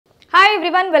Hi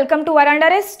everyone, welcome to Veranda.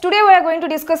 Today we are going to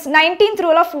discuss 19th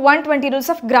rule of 120 rules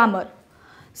of grammar.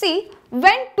 See,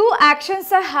 when two actions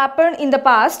have happened in the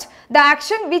past, the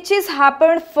action which is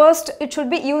happened first, it should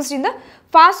be used in the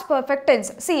past perfect tense.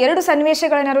 See, ಎರಡು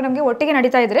ಸನ್ನಿವೇಶಗಳೇನಾದ್ರು ನಮಗೆ ಒಟ್ಟಿಗೆ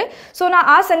ನಡೀತಾ ಇದ್ರೆ so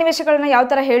ಆ ಸನ್ನಿವೇಶಗಳನ್ನ ಯಾವ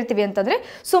ತರ ಹೇಳ್ತೀವಿ ಅಂತಂದ್ರೆ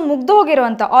ಸೊ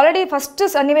ಮುಗ್ದೋಗಿರುವಂತ ಆಲ್ರೆಡಿ ಫಸ್ಟ್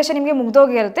ಸನ್ನಿವೇಶ ನಿಮಗೆ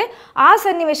ಮುಗ್ದೋಗಿರುತ್ತೆ ಆ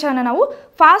ಸನ್ನಿವೇಶನ ನಾವು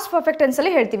ಫಾಸ್ಟ್ ಪರ್ಫೆಕ್ಟ್ ಟೆನ್ಸ್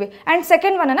ಅಲ್ಲಿ ಹೇಳ್ತೀವಿ ಅಂಡ್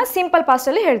ಸೆಕೆಂಡ್ ಒನ್ ಅನ್ನ ಸಿಂಪಲ್ ಪಾಸ್ಟ್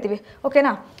ಅಲ್ಲಿ ಹೇಳ್ತೀವಿ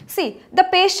ಓಕೆನಾ C the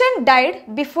patient died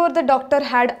before the doctor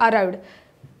had arrived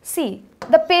C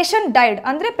the patient died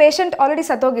ಅಂದರೆ ಪೇಷಂಟ್ ಆಲ್ರೆಡಿ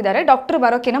ಸತ್ತೋಗಿದ್ದಾರೆ ಡಾಕ್ಟರ್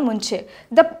ಬರೋಕ್ಕಿಂತ ಮುಂಚೆ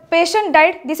the patient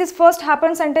died this is first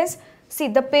happen sentence C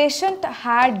the patient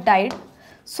had died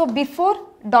so before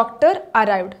doctor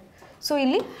arrived so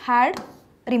ಇಲ್ಲಿ had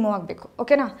remove ಆಗಬೇಕು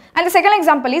ಓಕೆನಾ and the second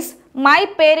example is my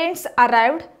parents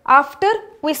arrived after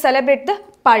V celebrate the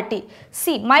party.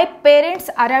 See, my parents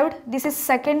arrived. This is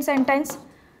second sentence.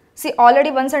 See,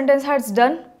 already one sentence has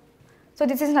done. So,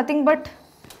 this is nothing but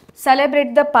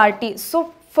celebrate the party. So,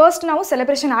 first now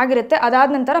celebration ಆಗಿರುತ್ತೆ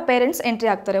ಅದಾದ ನಂತರ parents entry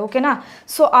ಆಗ್ತಾರೆ ಓಕೆನಾ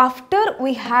So, after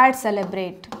we had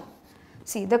celebrate.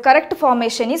 See, the correct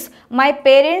formation is my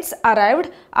parents arrived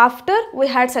after we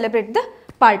had celebrated the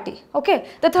party. Okay.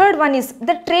 The third one is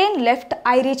the train left,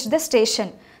 I reached the station.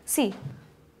 See,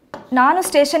 ನಾನು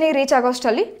ಸ್ಟೇಷನಿಗೆ reach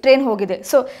ಆಗೋಷ್ಟರಲ್ಲಿ train ಹೋಗಿದೆ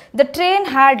so the train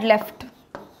had left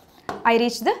I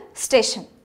reach the station